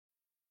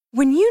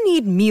When you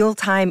need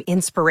mealtime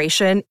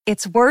inspiration,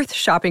 it's worth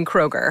shopping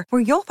Kroger,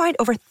 where you'll find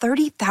over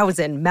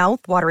 30,000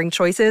 mouth-watering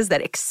choices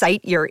that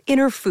excite your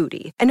inner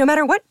foodie. And no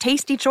matter what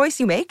tasty choice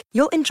you make,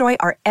 you'll enjoy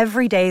our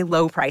everyday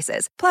low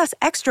prices, plus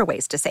extra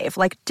ways to save,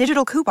 like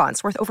digital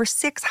coupons worth over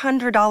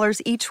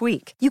 $600 each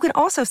week. You can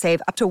also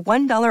save up to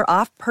 $1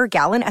 off per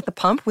gallon at the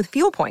pump with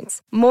fuel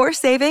points. More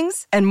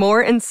savings and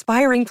more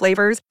inspiring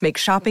flavors make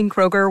shopping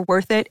Kroger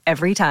worth it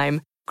every time.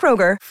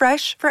 Kroger,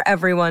 fresh for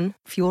everyone.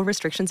 Fuel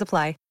restrictions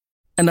apply.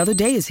 Another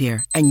day is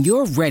here, and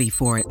you're ready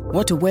for it.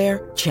 What to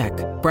wear? Check.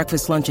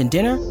 Breakfast, lunch, and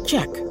dinner?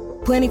 Check.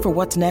 Planning for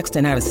what's next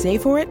and how to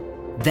save for it?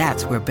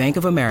 That's where Bank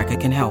of America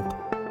can help.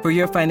 For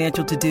your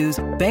financial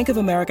to-dos, Bank of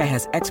America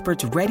has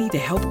experts ready to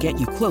help get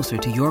you closer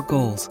to your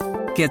goals.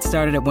 Get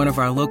started at one of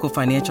our local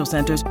financial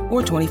centers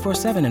or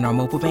 24/7 in our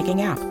mobile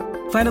banking app.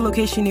 Find a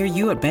location near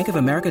you at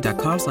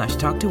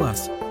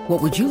bankofamerica.com/talktous. What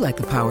would you like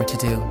the power to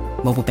do?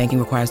 Mobile banking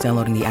requires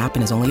downloading the app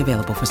and is only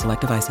available for select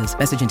devices.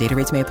 Message and data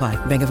rates may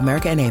apply. Bank of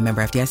America N.A.,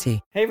 member FDIC.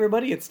 Hey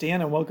everybody, it's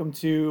Dan and welcome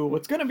to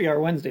what's going to be our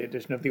Wednesday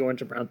edition of the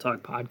Orange and Brown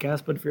Talk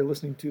podcast. But if you're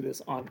listening to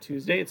this on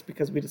Tuesday, it's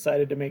because we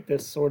decided to make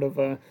this sort of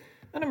an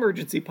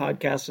emergency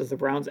podcast as the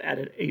Browns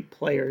added 8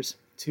 players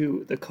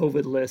to the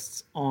COVID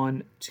lists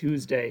on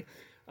Tuesday.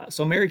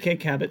 So Mary Kay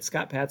Cabot,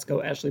 Scott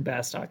Patsko, Ashley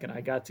Bastock, and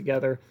I got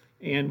together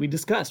and we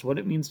discussed what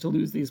it means to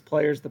lose these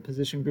players, the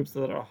position groups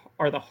that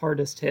are the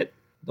hardest hit,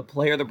 the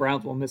player the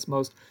Browns will miss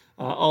most,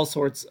 all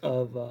sorts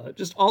of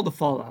just all the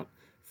fallout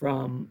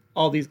from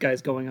all these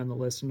guys going on the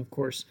list. And of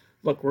course,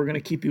 look, we're going to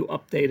keep you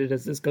updated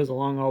as this goes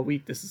along all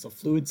week. This is a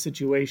fluid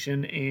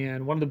situation,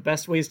 and one of the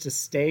best ways to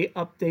stay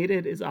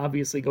updated is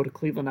obviously go to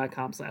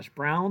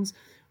cleveland.com/Browns.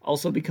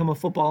 Also become a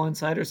Football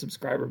Insider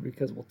subscriber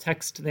because we'll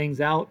text things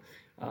out.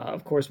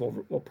 Of course, we'll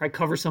probably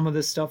cover some of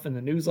this stuff in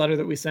the newsletter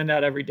that we send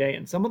out every day.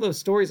 And some of those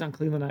stories on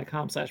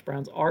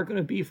cleveland.com/Browns are going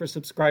to be for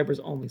subscribers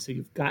only. So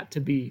you've got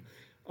to be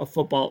a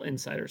Football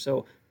Insider.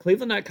 So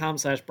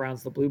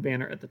cleveland.com/Browns, the blue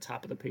banner at the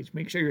top of the page.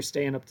 Make sure you're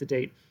staying up to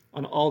date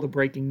on all the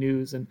breaking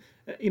news and,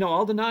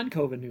 all the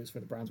non-COVID news for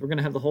the Browns. We're going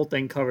to have the whole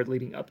thing covered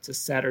leading up to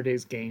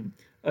Saturday's game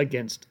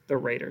against the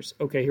Raiders.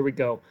 Okay, here we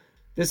go.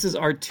 This is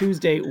our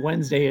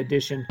Tuesday-Wednesday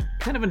edition,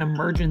 kind of an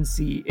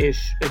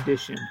emergency-ish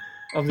edition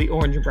of the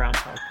Orange and Brown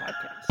Talk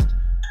podcast.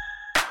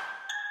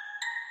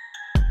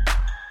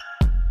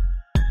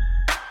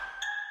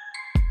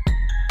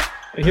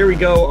 And here we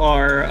go,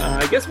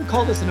 I guess we'll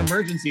call this an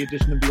emergency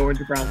edition of the Orange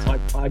and Brown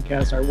Talk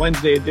podcast, our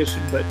Wednesday edition,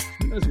 but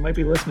who knows, you might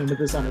be listening to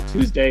this on a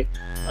Tuesday,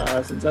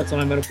 since that's when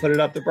I'm going to put it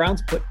up. The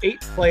Browns put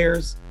 8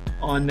 players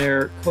on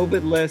their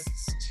COVID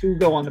lists, 2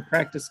 go on the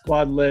practice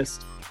squad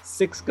list,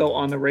 6 go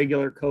on the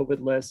regular COVID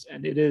list,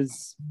 and it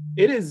is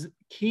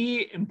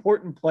key,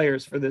 important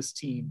players for this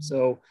team.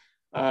 So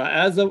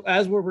as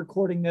we're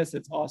recording this,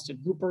 it's Austin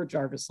Hooper,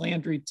 Jarvis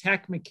Landry,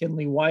 Takk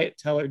McKinley, Wyatt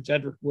Teller,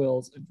 Jedrick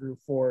Wills, and Drew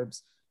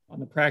Forbes. On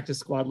the practice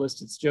squad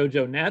list, it's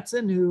JoJo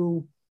Natson,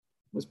 who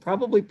was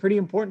probably pretty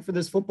important for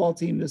this football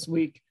team this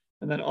week,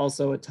 and then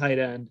also a tight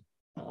end.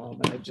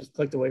 And I just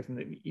clicked away from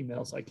the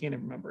email, so I can't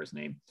even remember his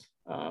name,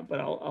 but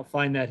I'll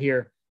find that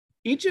here.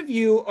 Each of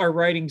you are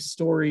writing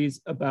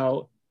stories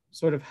about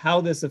sort of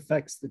how this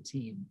affects the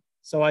team.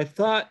 So I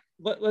thought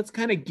let's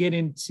kind of get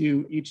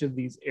into each of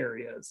these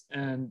areas.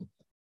 And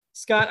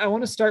Scott, I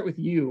want to start with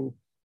you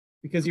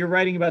because you're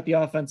writing about the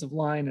offensive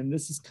line, and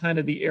this is kind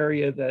of the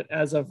area that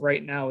as of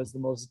right now is the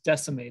most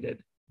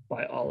decimated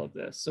by all of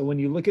this. So when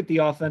you look at the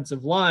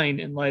offensive line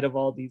in light of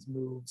all these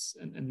moves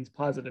and these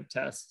positive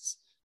tests,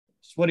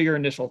 just what are your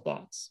initial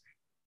thoughts?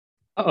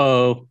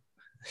 Oh,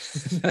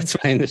 that's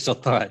my initial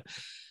thought.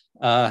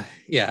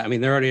 Yeah, I mean,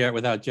 they're already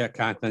without Jack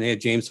Conklin. They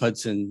had James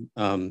Hudson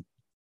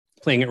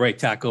playing at right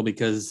tackle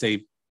because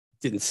they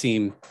didn't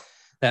seem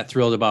that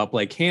thrilled about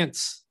Blake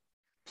Hance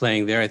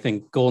playing there. I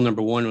think goal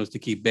number 1 was to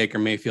keep Baker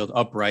Mayfield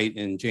upright,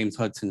 and James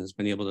Hudson has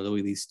been able to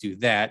at least do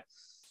that.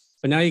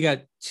 But now you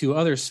got 2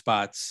 other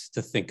spots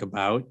to think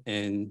about.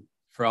 And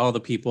for all the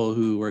people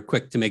who were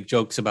quick to make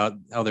jokes about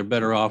how they're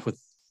better off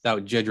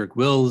without Jedrick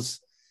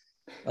Wills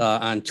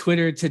on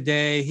Twitter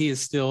today, he is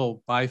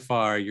still by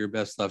far your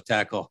best left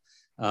tackle.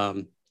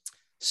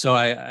 So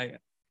I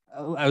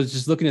was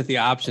just looking at the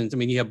options. I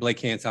mean, you have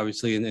Blake Hance,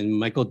 obviously, and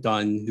Michael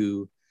Dunn,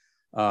 who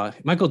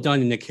Michael Dunn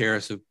and Nick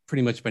Harris have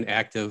pretty much been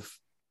active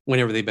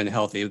whenever they've been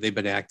healthy. They've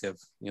been active.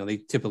 They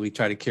typically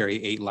try to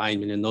carry 8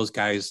 linemen, and those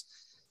guys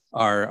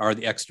are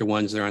the extra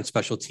ones. They're on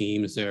special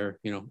teams. They're,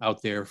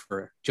 out there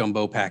for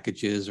jumbo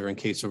packages or in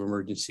case of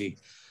emergency.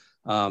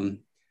 But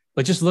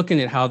just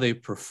looking at how they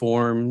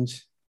performed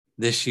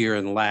this year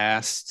and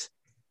last,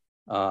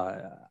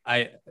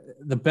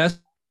 the best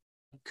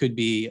could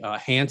be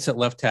Hance at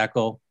left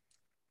tackle,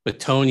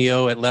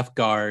 Bitonio at left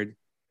guard,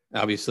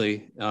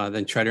 obviously,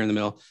 then Treader in the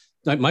middle,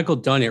 Michael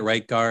Dunn at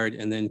right guard,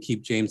 and then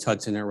keep James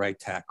Hudson at right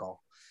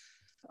tackle.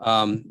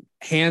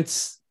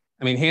 Hance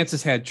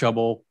has had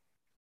trouble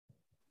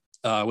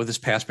with his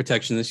pass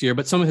protection this year,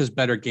 but some of his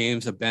better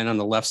games have been on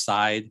the left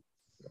side.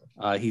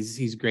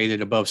 He's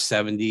graded above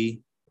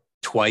 70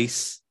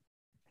 twice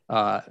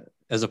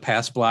as a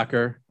pass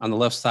blocker on the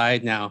left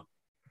side. Now,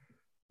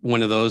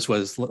 one of those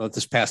was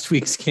this past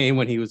week's game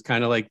when he was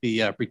kind of like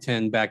the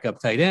pretend backup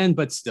tight end,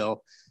 but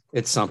still,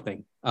 it's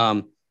something.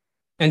 And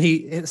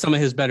some of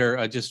his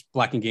better just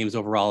blocking games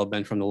overall have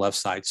been from the left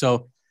side.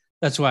 So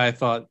that's why I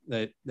thought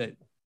that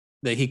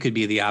he could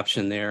be the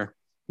option there.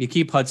 You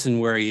keep Hudson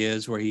where he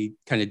is, where he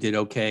kind of did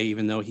okay,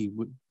 even though he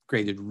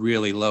graded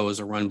really low as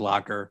a run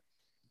blocker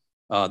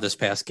this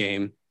past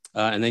game.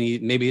 And then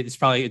maybe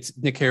it's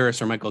Nick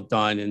Harris or Michael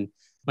Dunn, and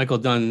Michael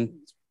Dunn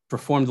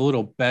performed a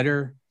little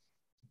better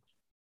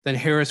than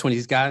Harris when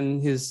he's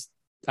gotten his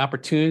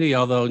opportunity,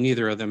 although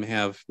neither of them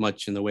have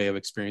much in the way of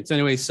experience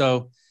anyway.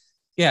 So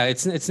yeah,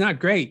 it's not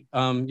great.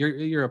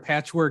 You're a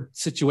patchwork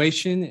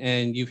situation,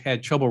 and you've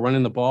had trouble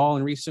running the ball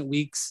in recent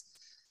weeks.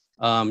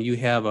 You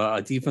have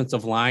a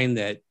defensive line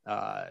that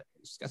got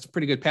some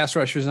pretty good pass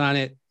rushers on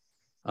it.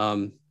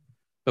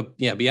 But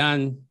yeah,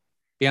 beyond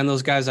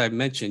those guys I've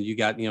mentioned, you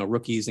got,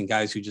 rookies and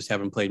guys who just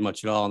haven't played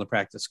much at all in the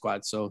practice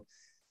squad. So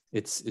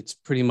it's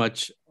pretty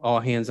much all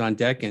hands on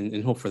deck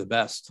and hope for the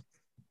best.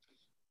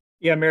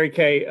 Yeah, Mary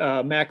Kay,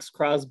 Max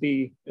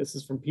Crosby, this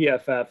is from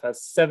PFF,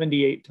 has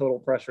 78 total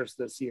pressures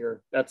this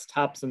year. That's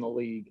tops in the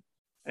league.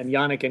 And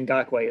Yannick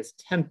Ngakoue is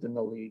 10th in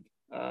the league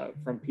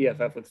from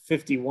PFF with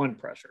 51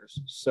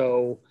 pressures.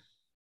 So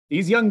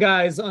these young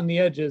guys on the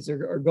edges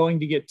are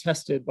going to get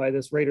tested by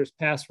this Raiders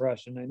pass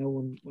rush. And I know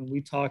when we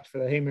talked for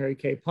the Hey Mary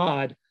Kay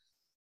pod,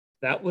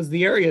 that was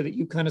the area that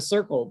you kind of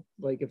circled.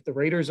 Like, if the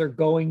Raiders are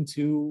going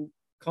to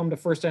come to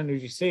First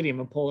Energy Stadium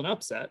and pull an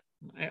upset,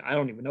 I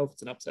don't even know if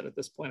it's an upset at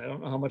this point. I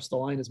don't know how much the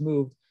line has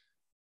moved.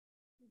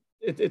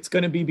 It's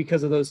going to be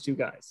because of those two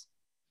guys.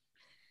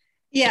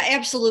 Yeah,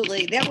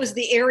 absolutely. That was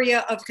the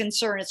area of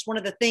concern. It's one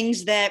of the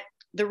things that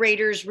the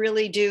Raiders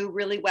really do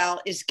really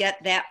well, is get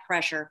that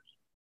pressure.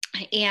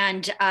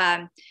 And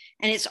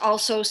it's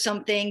also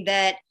something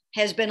that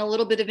has been a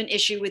little bit of an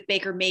issue with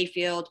Baker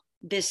Mayfield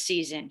this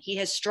season. He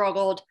has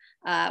struggled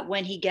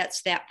when he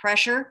gets that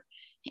pressure.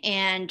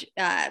 And,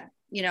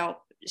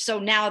 so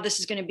now this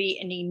is going to be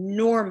an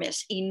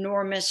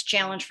enormous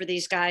challenge for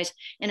these guys.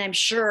 And I'm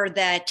sure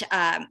that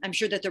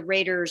the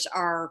Raiders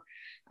are,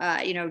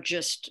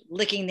 just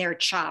licking their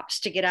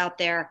chops to get out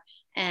there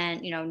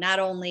and, not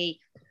only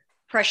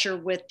pressure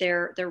with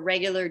their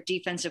regular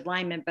defensive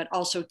linemen, but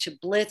also to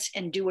blitz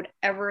and do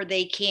whatever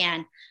they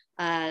can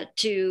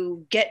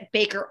to get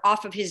Baker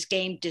off of his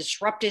game,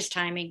 disrupt his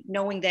timing,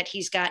 knowing that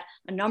he's got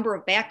a number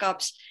of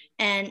backups.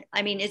 And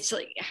I mean, it's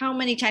like, how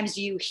many times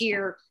do you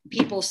hear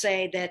people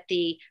say that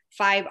the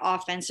 5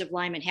 offensive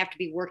linemen have to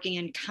be working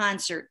in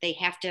concert? They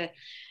have to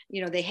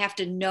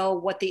know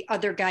what the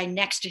other guy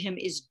next to him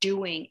is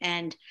doing.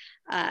 And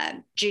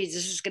this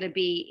is going to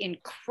be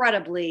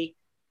incredibly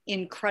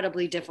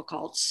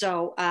difficult.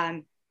 So,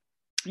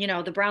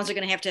 the Browns are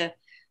going to have to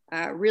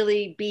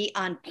really be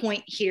on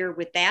point here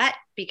with that,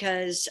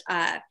 because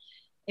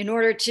in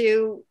order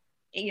to,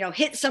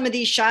 hit some of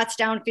these shots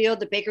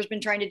downfield that Baker's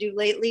been trying to do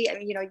lately, I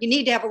mean, you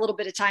need to have a little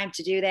bit of time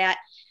to do that.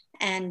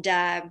 And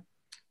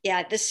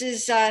this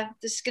is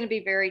going to be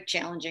very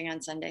challenging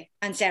on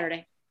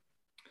Saturday.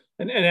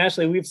 And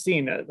Ashley, we've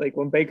seen that, like,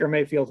 when Baker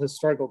Mayfield has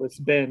struggled, it's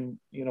been,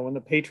 when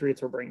the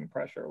Patriots were bringing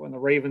pressure, when the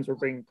Ravens were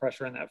bringing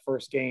pressure in that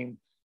first game.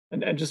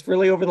 And just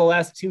really over the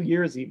last 2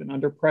 years, even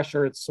under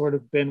pressure, it's sort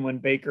of been when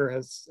Baker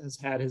has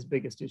had his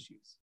biggest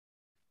issues.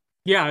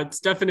 Yeah, it's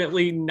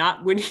definitely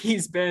not when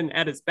he's been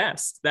at his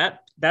best.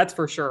 That's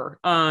for sure.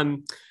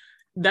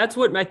 That's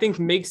what I think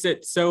makes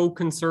it so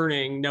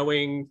concerning,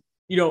 knowing,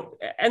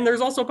 and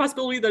there's also a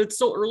possibility that it's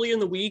still early in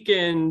the week,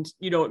 and,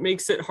 it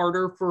makes it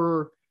harder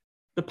for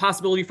the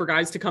possibility for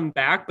guys to come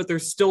back, but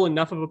there's still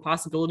enough of a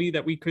possibility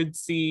that we could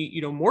see,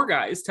 more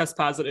guys test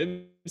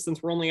positive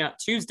since we're only at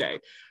Tuesday.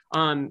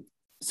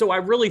 So I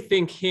really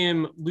think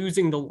him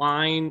losing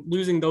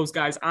those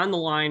guys on the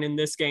line in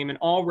this game, and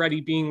already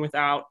being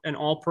without an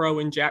all-pro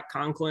in Jack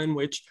Conklin,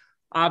 which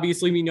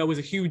obviously we know was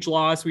a huge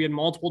loss. We had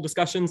multiple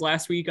discussions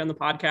last week on the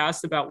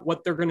podcast about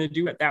what they're going to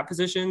do at that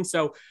position.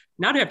 So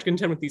now to have to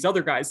contend with these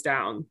other guys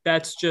down,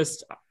 that's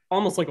just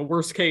almost like a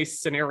worst case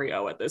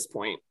scenario at this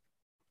point.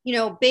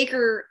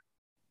 Baker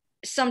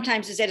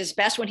sometimes is at his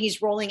best when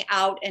he's rolling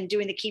out and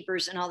doing the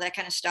keepers and all that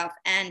kind of stuff.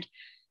 And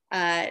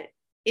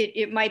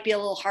it might be a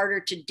little harder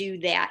to do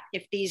that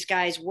if these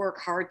guys work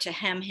hard to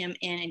hem him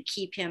in and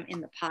keep him in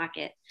the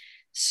pocket.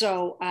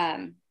 So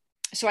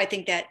I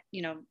think that,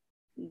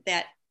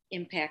 that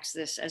impacts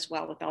this as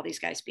well, with all these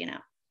guys being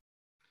out.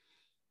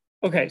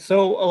 Okay.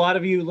 So a lot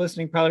of you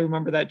listening probably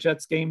remember that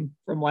Jets game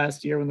from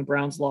last year when the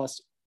Browns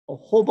lost a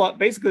whole lot,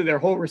 basically their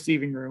whole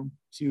receiving room,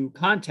 to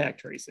contact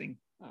tracing,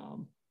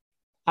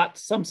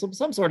 some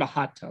sort of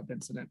hot tub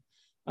incident,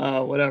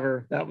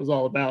 whatever that was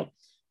all about.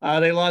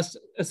 They lost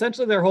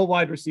essentially their whole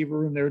wide receiver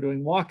room. They were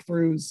doing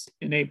walkthroughs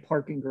in a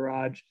parking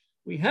garage.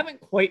 We haven't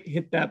quite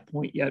hit that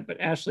point yet,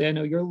 but Ashley, I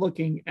know you're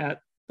looking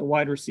at the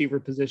wide receiver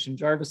position.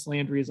 Jarvis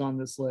Landry is on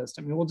this list.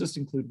 I mean, we'll just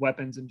include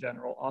weapons in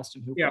general.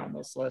 Austin Hooper on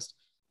this list.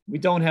 We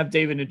don't have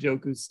David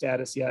Njoku's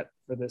status yet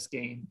for this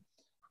game.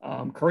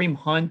 Kareem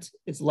Hunt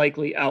is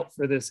likely out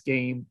for this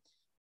game.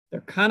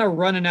 they're kind of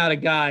running out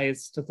of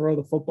guys to throw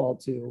the football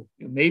to.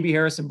 Maybe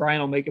Harrison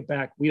Bryant will make it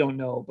back. We don't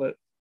know. But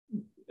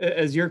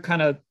as you're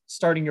kind of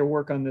starting your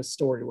work on this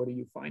story, what are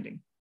you finding?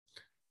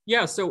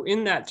 Yeah, so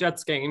in that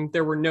Jets game,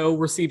 there were no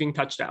receiving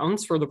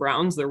touchdowns for the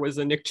Browns. There was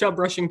a Nick Chubb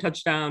rushing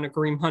touchdown, a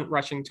Kareem Hunt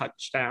rushing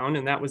touchdown,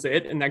 and that was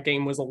it. And that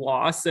game was a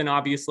loss. And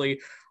obviously,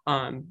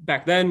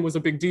 back then was a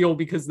big deal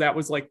because that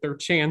was like their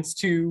chance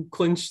to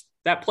clinch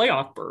that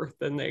playoff berth,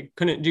 and they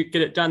couldn't get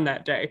it done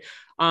that day.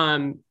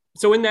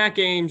 So in that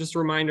game, just a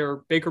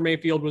reminder, Baker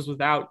Mayfield was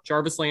without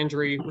Jarvis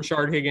Landry,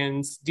 Rashard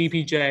Higgins,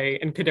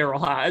 DPJ, and KhaDarel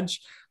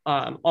Hodge,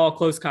 all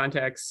close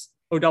contacts.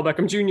 Odell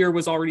Beckham Jr.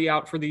 was already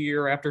out for the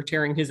year after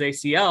tearing his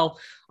ACL.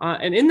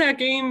 And in that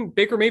game,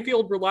 Baker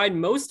Mayfield relied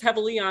most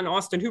heavily on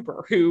Austin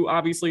Hooper, who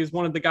obviously is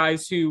one of the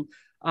guys who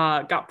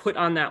got put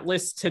on that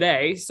list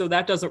today. So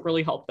that doesn't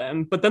really help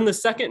them. But then the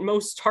second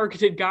most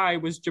targeted guy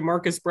was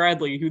Jamarcus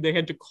Bradley, who they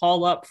had to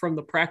call up from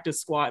the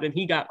practice squad. And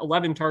he got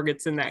 11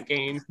 targets in that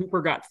game.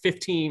 Hooper got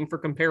 15 for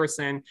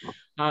comparison.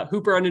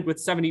 Hooper ended with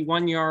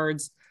 71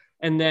 yards.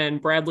 And then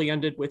Bradley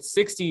ended with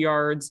 60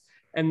 yards.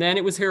 And then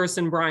it was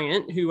Harrison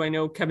Bryant, who I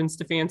know Kevin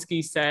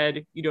Stefanski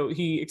said,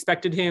 he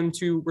expected him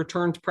to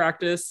return to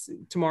practice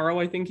tomorrow,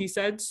 I think he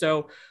said.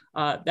 So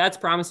that's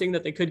promising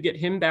that they could get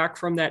him back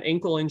from that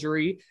ankle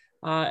injury.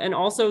 And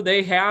also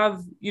they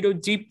have,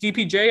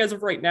 DPJ as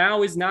of right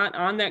now is not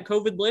on that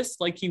COVID list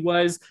like he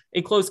was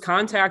a close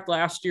contact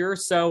last year.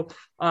 So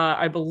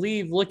I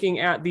believe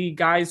looking at the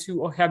guys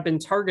who have been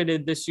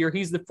targeted this year,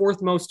 he's the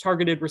fourth most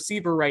targeted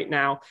receiver right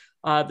now.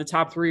 The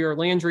top three are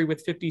Landry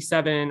with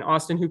 57,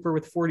 Austin Hooper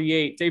with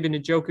 48, David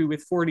Njoku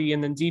with 40,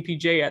 and then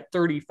DPJ at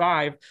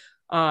 35.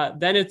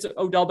 Then it's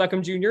Odell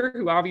Beckham Jr.,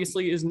 who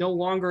obviously is no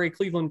longer a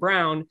Cleveland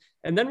Brown,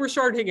 and then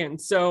Rashard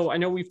Higgins. So I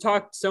know we've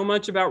talked so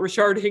much about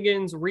Rashard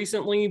Higgins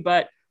recently,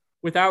 but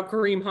without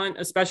Kareem Hunt,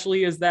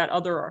 especially as that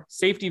other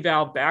safety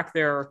valve back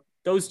there,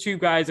 those two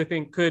guys I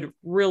think could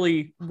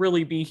really,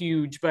 really be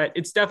huge. But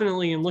it's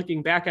definitely, in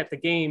looking back at the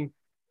game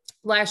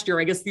last year,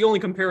 I guess the only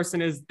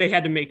comparison is they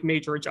had to make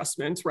major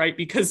adjustments, right?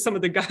 Because some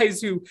of the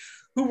guys who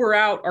were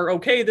out are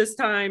okay this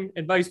time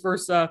and vice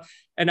versa.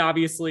 And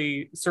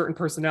obviously certain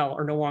personnel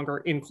are no longer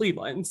in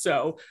Cleveland.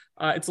 So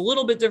it's a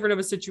little bit different of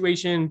a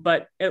situation,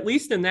 but at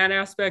least in that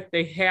aspect,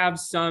 they have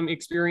some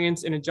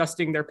experience in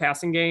adjusting their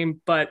passing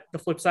game. But the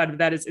flip side of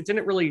that is it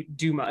didn't really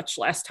do much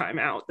last time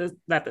out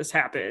that this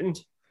happened.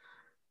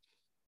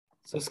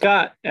 So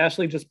Scott,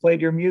 Ashley just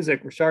played your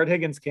music. Rashard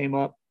Higgins came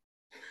up.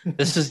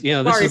 This is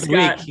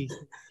the week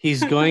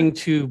he's going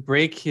to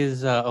break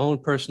his own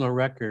personal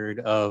record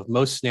of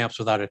most snaps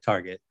without a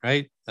target,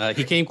 right?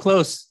 He came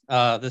close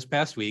this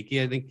past week.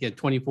 I think he had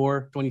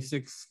 24,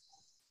 26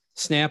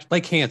 snaps.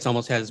 Blake Hance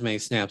almost had as many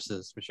snaps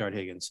as Rashard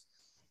Higgins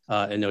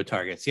and no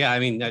targets. Yeah, I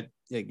mean,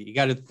 you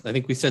got to, I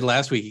think we said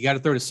last week, you got to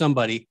throw to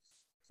somebody.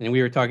 And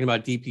we were talking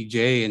about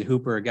DPJ and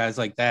Hooper, guys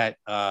like that.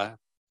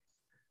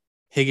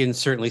 Higgins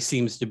certainly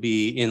seems to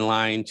be in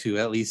line to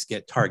at least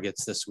get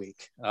targets this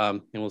week.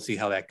 And we'll see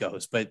how that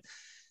goes. But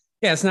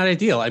yeah, it's not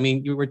ideal. I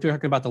mean, you were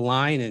talking about the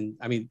line, and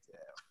I mean,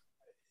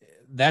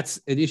 that's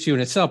an issue in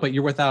itself, but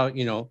you're without,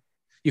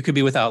 you could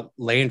be without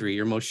Landry,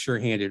 your most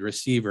sure-handed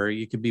receiver.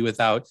 You could be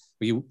without,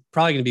 or you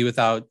probably going to be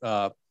without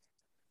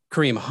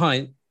Kareem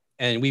Hunt.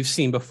 And we've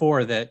seen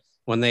before that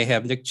when they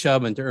have Nick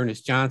Chubb and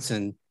Ernest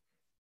Johnson,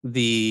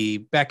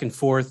 the back and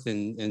forth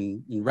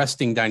and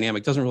resting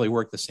dynamic doesn't really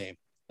work the same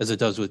as it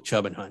does with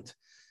Chubb and Hunt.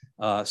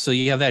 So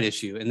you have that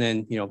issue. And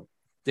then,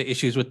 the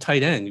issues with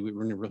tight end,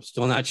 we're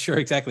still not sure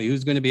exactly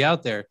who's going to be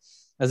out there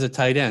as a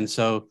tight end.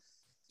 So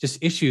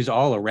just issues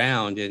all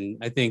around. And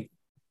I think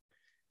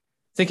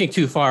thinking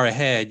too far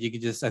ahead, you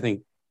could just, I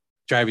think,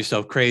 drive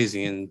yourself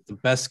crazy. And the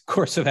best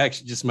course of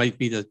action just might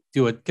be to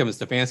do what Kevin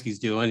Stefanski's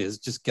doing, is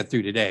just get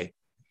through today.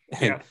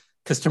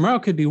 Because tomorrow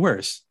could be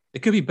worse.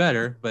 It could be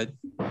better, but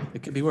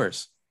it could be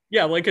worse.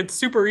 Yeah, like it's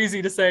super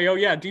easy to say, oh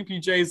yeah,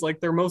 DPJ is like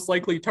their most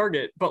likely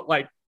target, but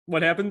like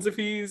what happens if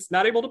he's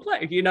not able to play?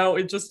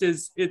 It just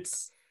is,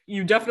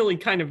 you definitely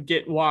kind of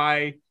get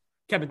why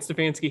Kevin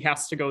Stefanski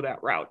has to go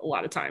that route a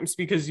lot of times,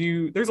 because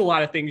there's a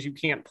lot of things you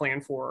can't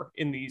plan for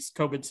in these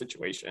COVID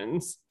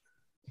situations.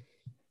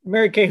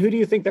 Mary Kay, who do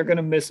you think they're going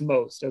to miss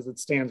most as it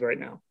stands right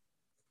now?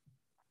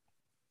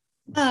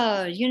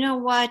 Oh, you know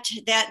what?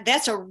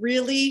 That's a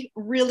really,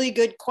 really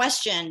good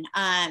question.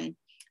 I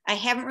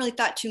haven't really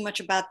thought too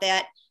much about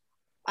that.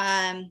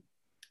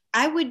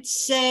 I would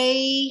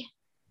say,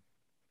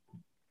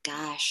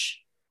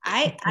 gosh,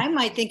 I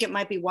might think it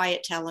might be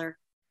Wyatt Teller.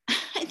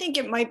 I think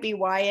it might be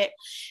Wyatt,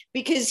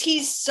 because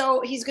he's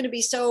going to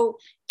be so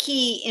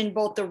key in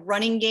both the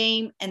running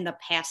game and the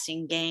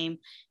passing game.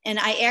 And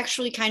I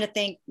actually kind of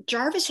think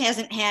Jarvis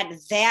hasn't had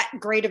that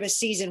great of a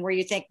season where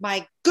you think,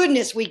 my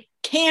goodness, we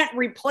can't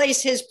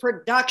replace his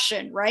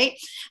production, right?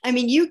 I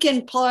mean, you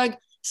can plug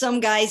some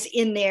guys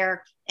in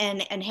there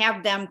and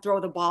have them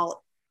throw the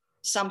ball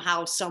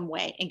somehow, some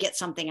way, and get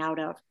something out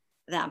of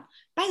them.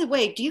 By the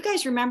way, do you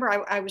guys remember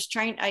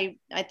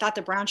I thought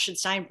the Browns should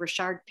sign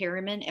Rashard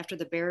Perriman after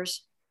the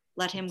Bears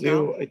let him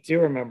go? I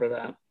do remember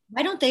that.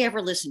 Why don't they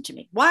ever listen to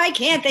me? Why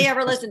can't they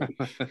ever listen to me?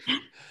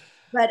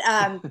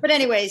 But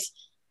anyways,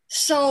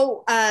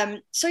 so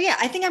yeah,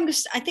 I think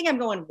I'm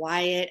going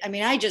Wyatt. I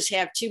mean, I just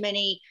have too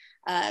many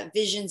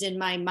visions in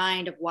my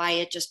mind of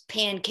Wyatt just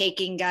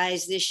pancaking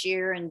guys this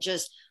year and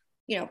just,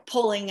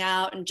 pulling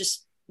out, and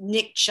just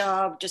Nick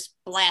Chubb just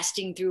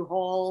blasting through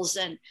holes,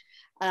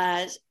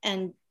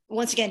 and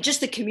once again, just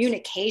the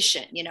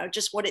communication,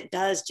 just what it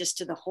does just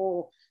to the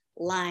whole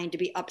line to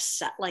be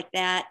upset like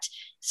that.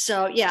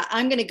 So yeah,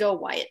 I'm going to go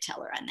Wyatt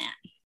Teller on that.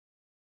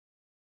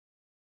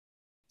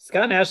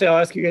 Scott and Ashley, I'll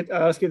ask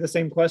you the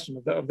same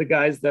question of the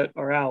guys that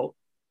are out.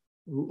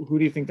 Who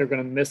do you think they're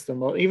going to miss the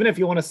most? Even if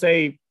you want to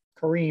say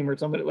Kareem or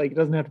somebody, like, it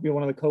doesn't have to be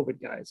one of the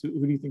COVID guys.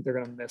 Who do you think they're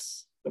going to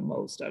miss the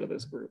most out of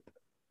this group?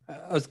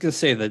 I was going to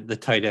say the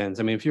tight ends.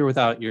 I mean, if you're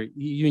without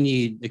you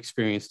need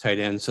experienced tight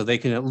ends so they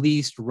can at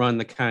least run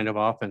the kind of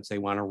offense they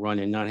want to run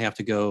and not have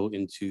to go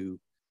into,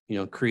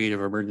 creative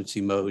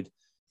emergency mode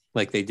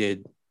like they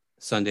did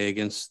Sunday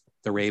against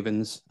the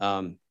Ravens.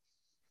 At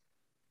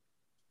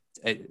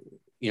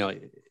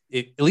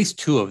least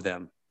two of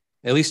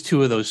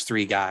those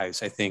three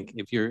guys, I think,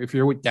 if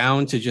you're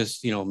down to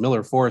just,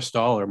 Miller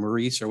Forrestall or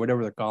Maurice or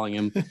whatever they're calling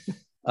him,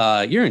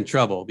 you're in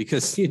trouble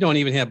because you don't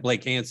even have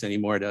Blake Hance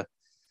anymore to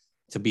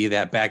be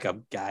that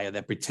backup guy or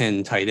that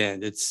pretend tight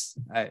end.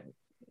 I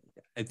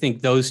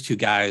think those two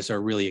guys are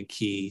really a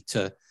key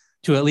to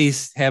at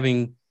least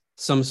having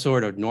some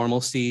sort of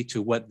normalcy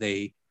to what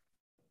they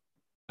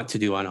want to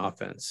do on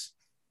offense.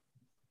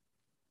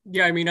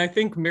 Yeah, I mean, I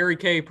think Mary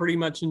Kay pretty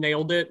much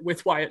nailed it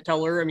with Wyatt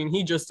Teller. I mean,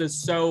 he just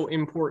is so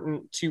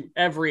important to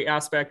every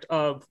aspect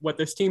of what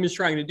this team is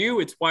trying to do.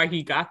 It's why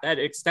he got that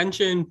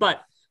extension.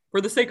 But for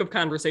the sake of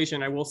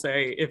conversation, I will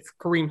say if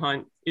Kareem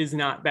Hunt is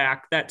not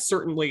back, that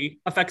certainly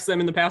affects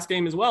them in the pass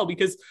game as well.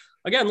 Because,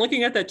 again,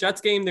 looking at that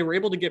Jets game, they were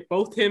able to get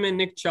both him and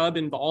Nick Chubb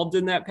involved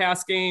in that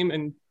pass game.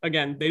 And,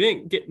 again, they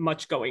didn't get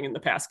much going in the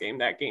pass game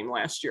that game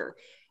last year.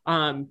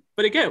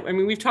 But again, I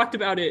mean, we've talked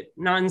about it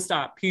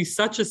nonstop. He's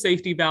such a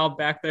safety valve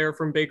back there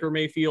from Baker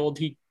Mayfield.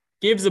 He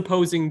gives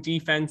opposing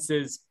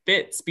defenses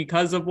fits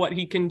because of what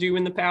he can do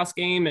in the pass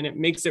game. And it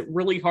makes it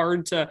really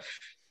hard to,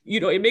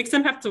 it makes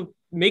them have to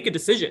make a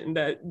decision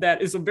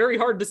that is a very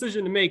hard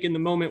decision to make in the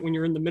moment when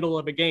you're in the middle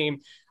of a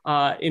game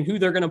in who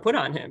they're going to put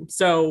on him.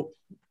 So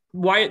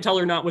Wyatt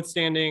Teller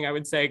notwithstanding, I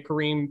would say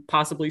Kareem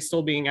possibly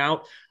still being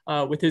out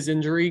with his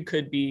injury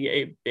could be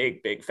a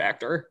big, big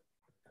factor.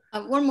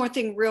 One more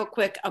thing real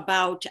quick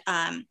about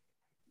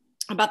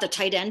the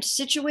tight end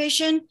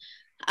situation.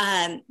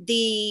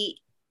 The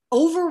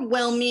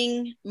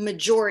overwhelming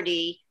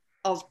majority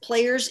of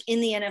players in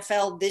the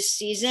NFL this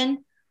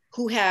season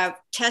who have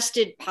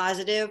tested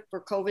positive for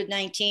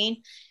COVID-19,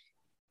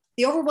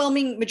 the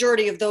overwhelming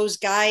majority of those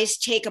guys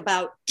take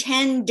about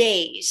 10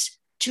 days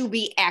to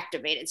be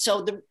activated.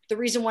 So the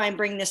reason why I'm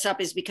bringing this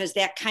up is because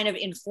that kind of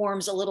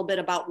informs a little bit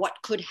about what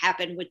could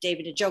happen with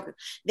David Njoku.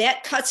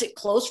 That cuts it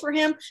close for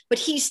him, but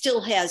he still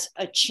has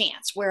a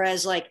chance.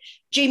 Whereas like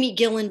Jamie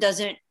Gillen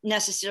doesn't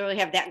necessarily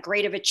have that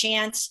great of a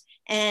chance.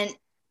 And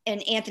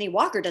Anthony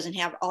Walker doesn't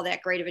have all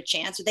that great of a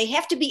chance. So they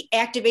have to be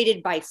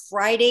activated by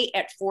Friday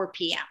at 4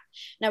 p.m.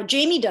 Now,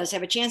 Jamie does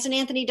have a chance and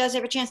Anthony does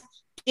have a chance.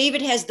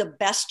 David has the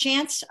best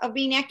chance of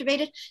being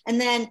activated.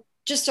 And then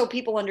just so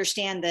people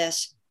understand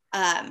this,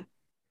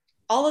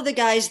 all of the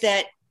guys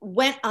that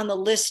went on the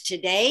list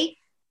today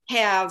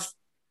have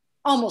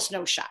almost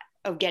no shot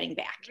of getting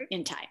back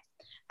in time.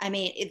 I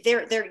mean,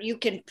 they're you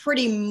can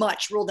pretty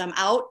much rule them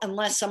out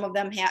unless some of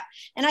them have.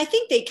 And I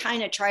think they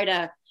kind of try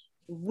to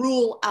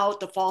rule out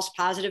the false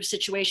positive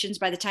situations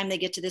by the time they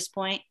get to this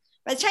point.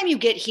 By the time you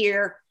get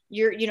here,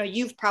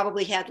 you've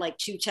probably had like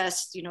 2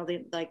 tests,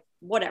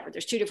 whatever.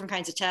 There's 2 different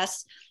kinds of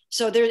tests.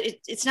 So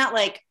it's not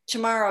like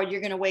tomorrow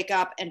you're going to wake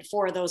up and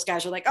 4 of those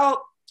guys are like,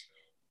 oh,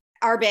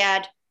 are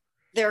bad.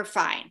 They're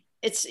fine.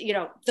 It's,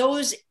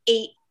 those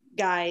 8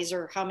 guys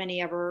or how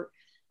many ever,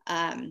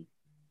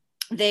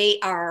 they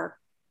are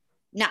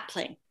not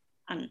playing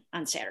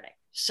on Saturday.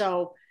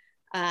 So,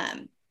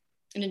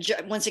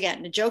 once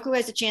again, Njoku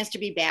has a chance to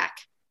be back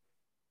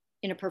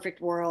in a perfect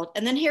world.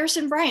 And then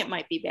Harrison Bryant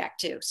might be back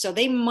too. So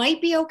they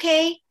might be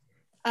okay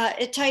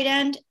at tight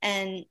end.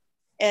 And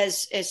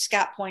as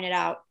Scott pointed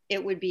out,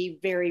 it would be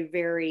very,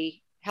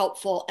 very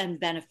helpful and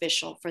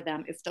beneficial for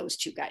them if those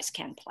 2 guys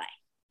can play.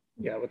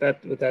 Yeah, with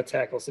that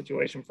tackle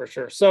situation for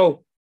sure.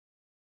 So,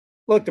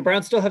 look, the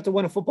Browns still have to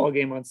win a football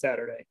game on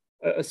Saturday,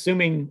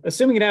 assuming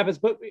it happens.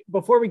 But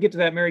before we get to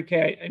that, Mary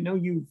Kay, I know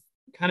you've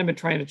kind of been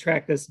trying to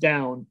track this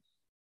down.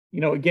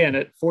 Again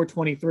at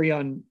 4:23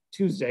 on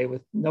Tuesday,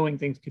 with knowing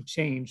things could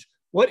change.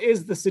 What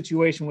is the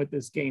situation with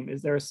this game?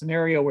 Is there a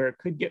scenario where it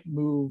could get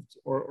moved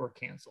or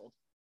canceled,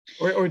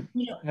 or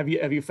have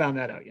you found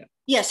that out yet?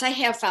 Yes, I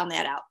have found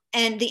that out,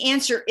 and the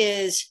answer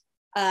is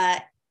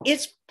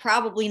it's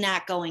probably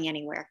not going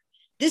anywhere.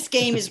 This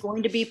game is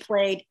going to be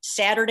played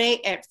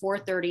Saturday at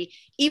 4:30,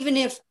 even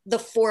if the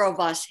 4 of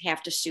us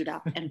have to suit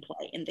up and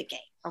play in the game.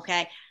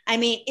 Okay. I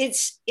mean,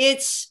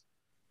 it's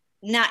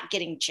not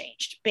getting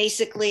changed.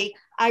 Basically,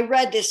 I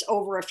read this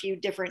over a few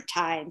different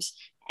times,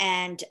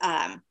 and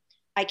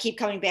I keep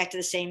coming back to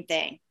the same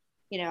thing.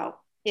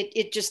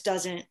 It just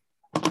doesn't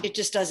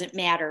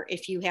matter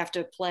if you have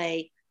to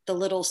play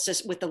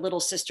with the little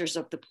sisters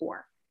of the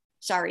poor.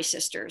 Sorry,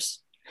 sisters.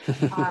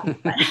 But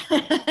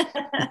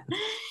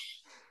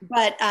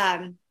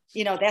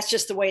that's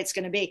just the way it's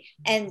going to be.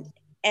 And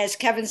as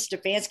Kevin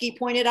Stefanski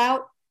pointed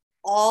out,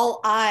 all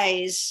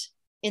eyes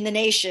in the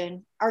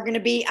nation are going to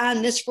be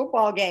on this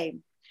football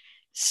game.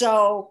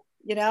 So,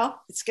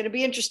 it's going to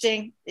be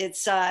interesting.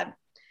 It's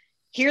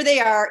here they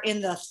are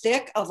in the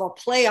thick of a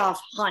playoff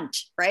hunt,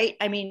 right?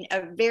 I mean,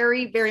 a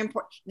very, very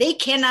important. They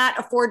cannot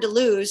afford to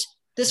lose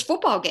this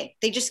football game.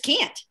 They just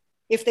can't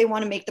if they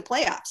want to make the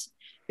playoffs,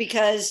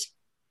 because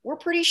we're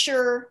pretty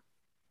sure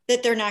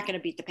that they're not going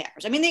to beat the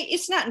Packers. I mean,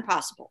 it's not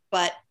impossible,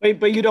 but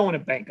you don't want to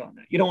bank on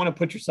that. You don't want to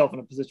put yourself in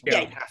a position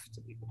where you have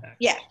to beat the Packers.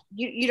 Yeah,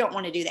 you don't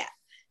want to do that.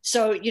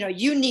 So,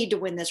 you need to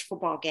win this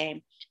football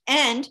game.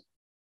 And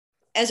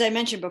as I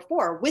mentioned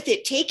before, with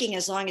it taking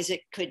as long as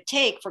it could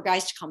take for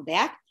guys to come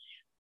back,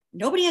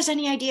 nobody has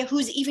any idea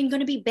who's even going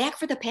to be back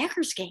for the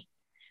Packers game.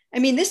 I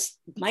mean, this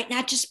might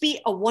not just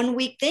be a 1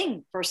 week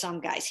thing for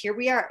some guys. Here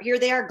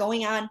they are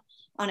going on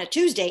a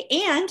Tuesday.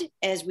 And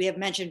as we have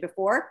mentioned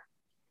before,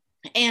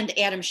 and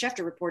Adam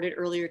Schefter reported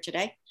earlier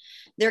today,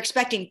 they're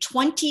expecting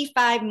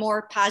 25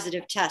 more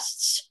positive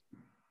tests,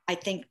 I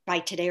think, by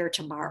today or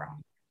tomorrow.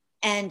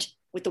 And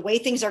with the way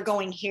things are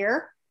going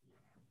here,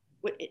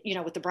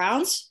 with the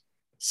Browns,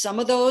 some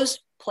of those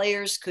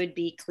players could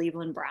be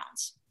Cleveland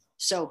Browns.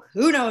 So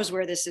who knows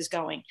where this is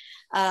going?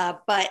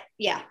 But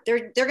yeah,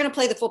 they're going to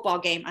play the football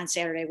game on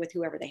Saturday with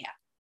whoever they have.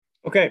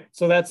 Okay.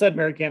 So that said,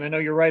 Mary Ann, I know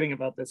you're writing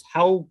about this.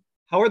 How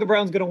are the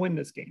Browns going to win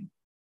this game?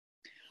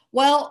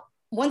 Well,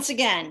 once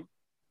again,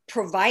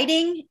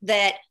 providing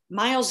that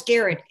Myles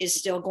Garrett is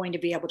still going to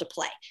be able to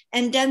play,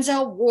 and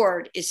Denzel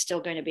Ward is still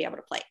going to be able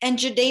to play, and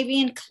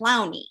Jadeveon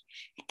Clowney,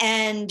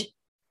 and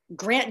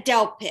Grant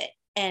Delpit,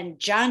 and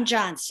John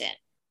Johnson,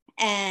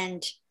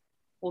 and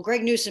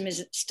Greg Newsome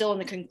is still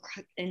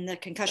in the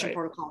concussion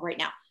protocol right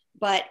now,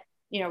 but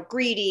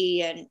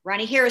Greedy and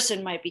Ronnie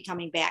Harrison might be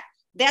coming back.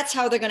 That's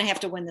how they're going to have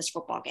to win this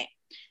football game.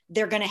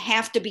 They're going to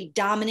have to be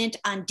dominant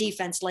on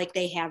defense like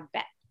they have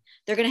been.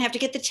 They're going to have to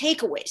get the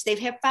takeaways. They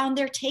have found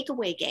their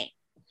takeaway game.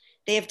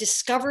 They have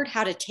discovered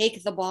how to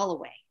take the ball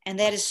away, and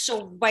that is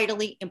so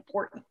vitally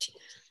important.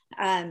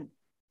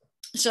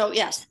 So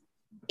yes,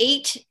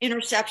 8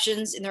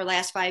 interceptions in their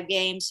last 5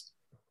 games,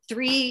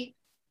 3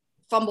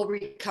 fumble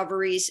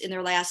recoveries in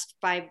their last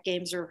 5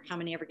 games, or how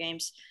many ever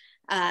games.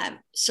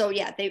 So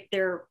yeah,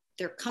 they're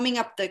coming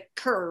up the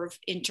curve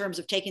in terms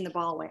of taking the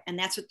ball away, and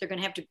that's what they're going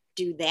to have to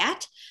do.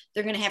 That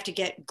they're going to have to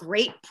get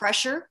great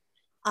pressure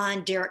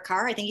on Derek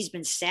Carr. I think he's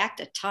been sacked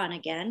a ton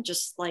again,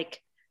 just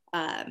like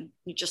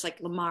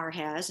Lamar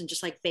has, and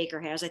just like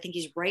Baker has. I think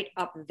he's right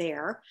up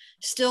there.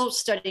 Still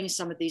studying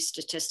some of these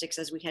statistics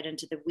as we head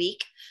into the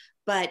week,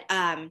 but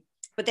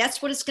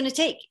that's what it's going to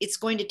take. It's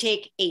going to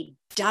take a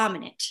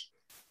dominant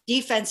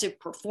defensive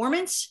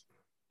performance,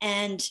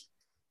 and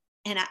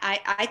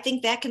I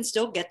think that can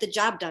still get the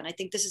job done. I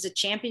think this is a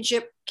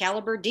championship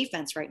caliber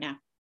defense right now.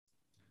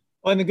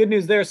 Well, and the good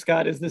news there,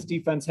 Scott, is this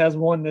defense has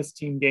won this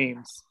team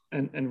games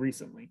and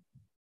recently,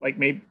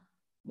 maybe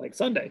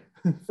Sunday,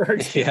 for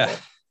example.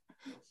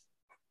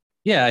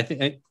 Yeah.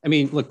 I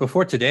mean, look,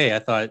 before today, I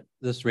thought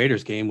this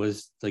Raiders game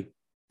was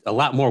a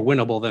lot more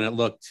winnable than it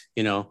looked,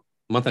 a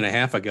month and a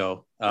half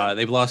ago.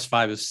 They've lost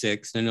 5 of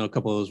 6. I know a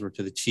couple of those were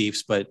to the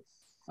Chiefs, but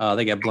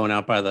they got blown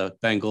out by the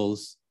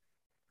Bengals,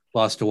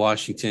 lost to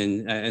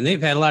Washington, and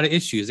they've had a lot of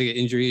issues. They got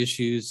injury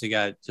issues. They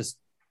got just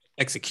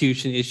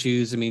execution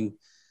issues. I mean,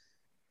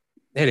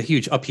 they had a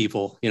huge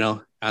upheaval,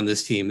 on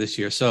this team this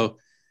year. So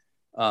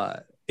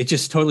it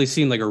just totally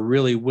seemed like a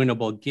really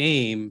winnable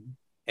game.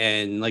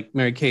 And like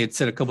Mary Kay had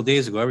said a couple of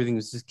days ago, everything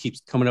just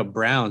keeps coming up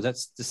Browns.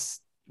 That's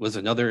just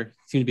seemed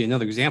to be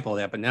another example of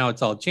that. But now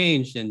it's all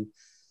changed.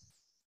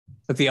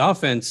 But the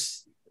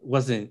offense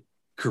wasn't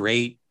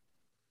great.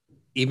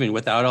 Even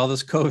without all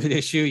this COVID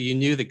issue, you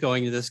knew that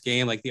going into this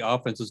game, the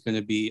offense was going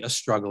to be a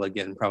struggle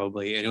again,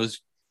 probably. And it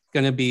was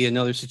going to be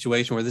another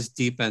situation where this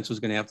defense was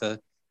going to have to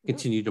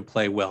continue to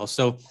play well.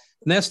 So from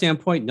that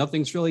standpoint,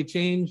 nothing's really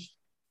changed,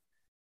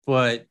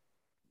 but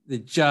the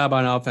job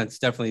on offense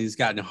definitely has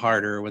gotten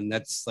harder when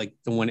that's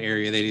the one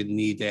area they didn't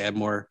need to add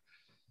more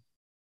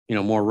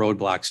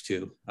roadblocks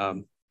to.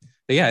 But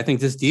yeah, I think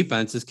this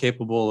defense is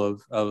capable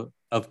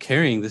of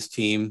carrying this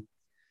team.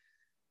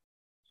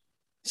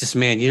 It's just,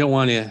 man, you don't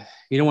want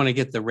to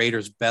get the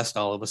Raiders best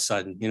all of a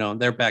sudden.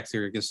 They're back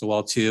there against the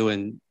wall too.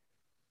 And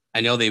I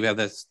know they've had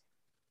this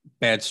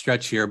bad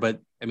stretch here, but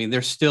I mean,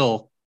 they're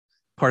still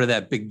part of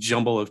that big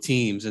jumble of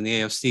teams in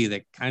the AFC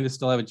that kind of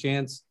still have a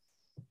chance.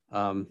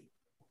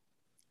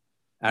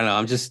 I don't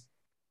know.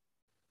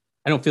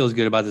 I don't feel as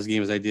good about this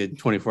game as I did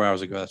 24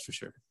 hours ago. That's for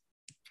sure.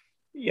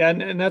 Yeah.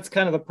 And that's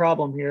kind of the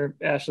problem here,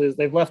 Ashley, is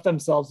they've left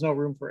themselves no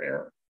room for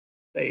error.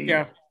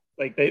 Had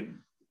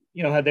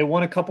they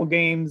won a couple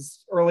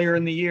games earlier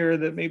in the year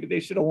that maybe they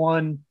should have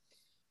won,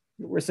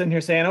 we're sitting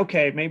here saying,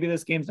 okay, maybe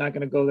this game's not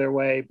going to go their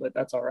way, but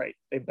that's all right.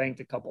 They banked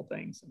a couple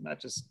things, and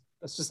that's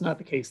just not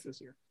the case this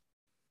year.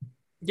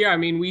 Yeah, I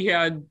mean, we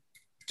had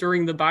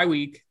during the bye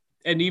week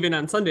and even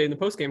on Sunday in the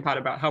postgame pod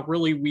about how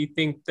really we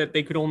think that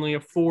they could only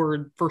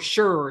afford for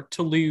sure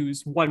to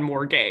lose one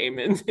more game.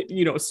 And,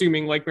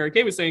 assuming, like Mary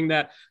Kay was saying,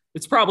 that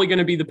it's probably going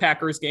to be the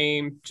Packers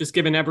game, just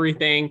given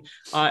everything.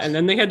 And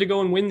then they had to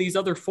go and win these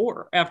other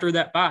 4 after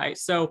that bye.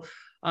 So,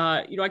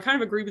 I kind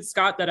of agree with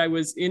Scott that I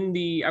was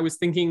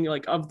thinking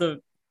like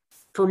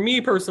for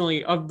me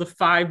personally, of the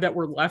 5 that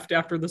were left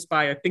after this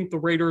bye, I think the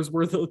Raiders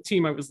were the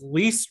team I was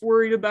least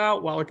worried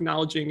about, while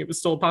acknowledging it was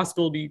still a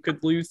possibility you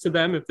could lose to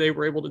them if they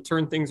were able to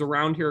turn things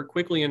around here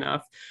quickly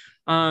enough.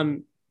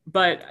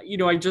 But,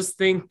 I just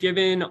think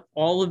given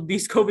all of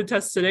these COVID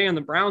tests today on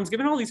the Browns,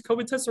 given all these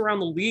COVID tests around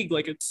the league,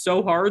 like it's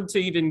so hard to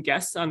even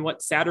guess on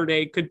what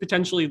Saturday could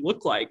potentially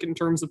look like in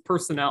terms of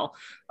personnel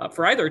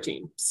for either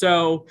team.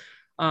 So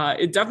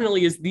it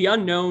definitely is, the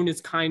unknown is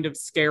kind of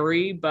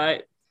scary,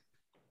 but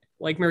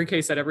like Mary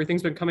Kay said,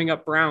 everything's been coming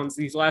up Browns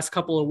these last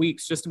couple of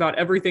weeks. Just about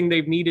everything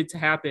they've needed to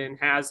happen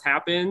has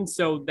happened.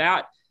 So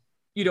that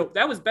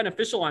was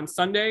beneficial on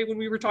Sunday when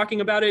we were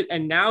talking about it.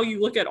 And now you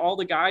look at all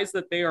the guys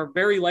that they are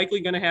very likely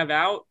going to have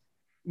out.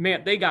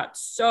 Man, they got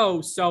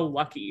so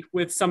lucky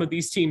with some of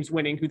these teams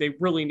winning who they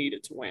really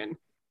needed to win.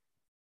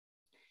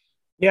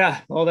 Yeah.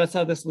 Well, that's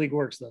how this league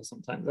works though.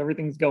 Sometimes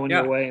everything's going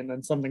your way and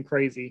then something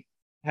crazy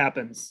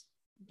happens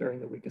during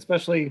the week,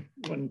 especially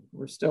when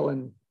we're still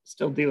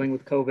dealing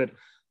with COVID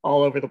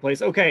all over the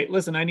place. Okay,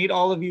 listen, I need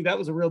all of you. That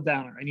was a real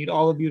downer. I need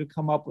all of you to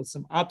come up with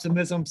some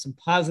optimism, some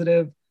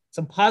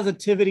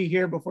positivity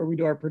here before we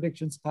do our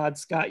predictions pod.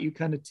 Scott, you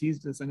kind of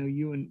teased us. I know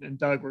you and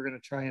Doug were going to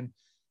try and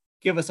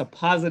give us a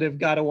positive,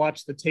 got to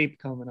watch the tape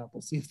coming up.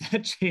 We'll see if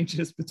that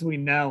changes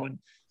between now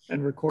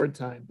and record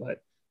time.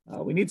 But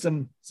we need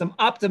some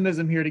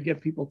optimism here to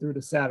get people through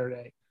to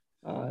Saturday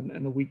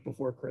and the week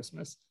before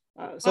Christmas.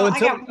 Go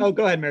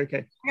ahead, Mary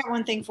Kay. I got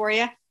one thing for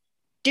you.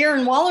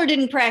 Darren Waller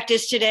didn't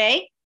practice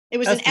today. It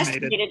was an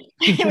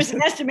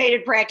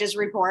estimated practice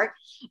report,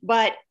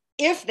 but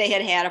if they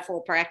had a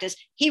full practice,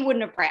 he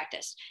wouldn't have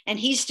practiced, and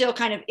he's still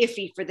kind of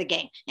iffy for the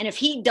game. And if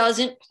he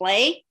doesn't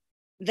play,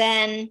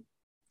 then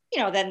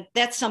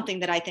that's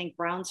something that I think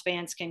Browns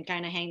fans can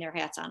kind of hang their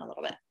hats on a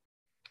little bit.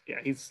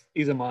 Yeah,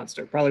 he's a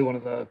monster. Probably one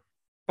of the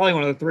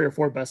 3 or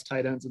 4 best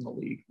tight ends in the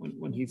league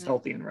when he's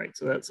healthy and right.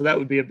 So that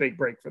would be a big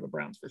break for the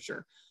Browns for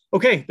sure.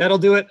 Okay, that'll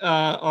do it.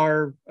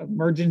 Our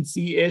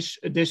emergency-ish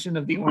edition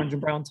of the Orange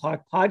and Brown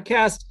Talk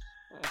podcast.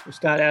 For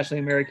Scott, Ashley,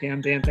 and Mary Kay, I'm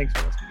Dan. Thanks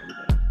for listening.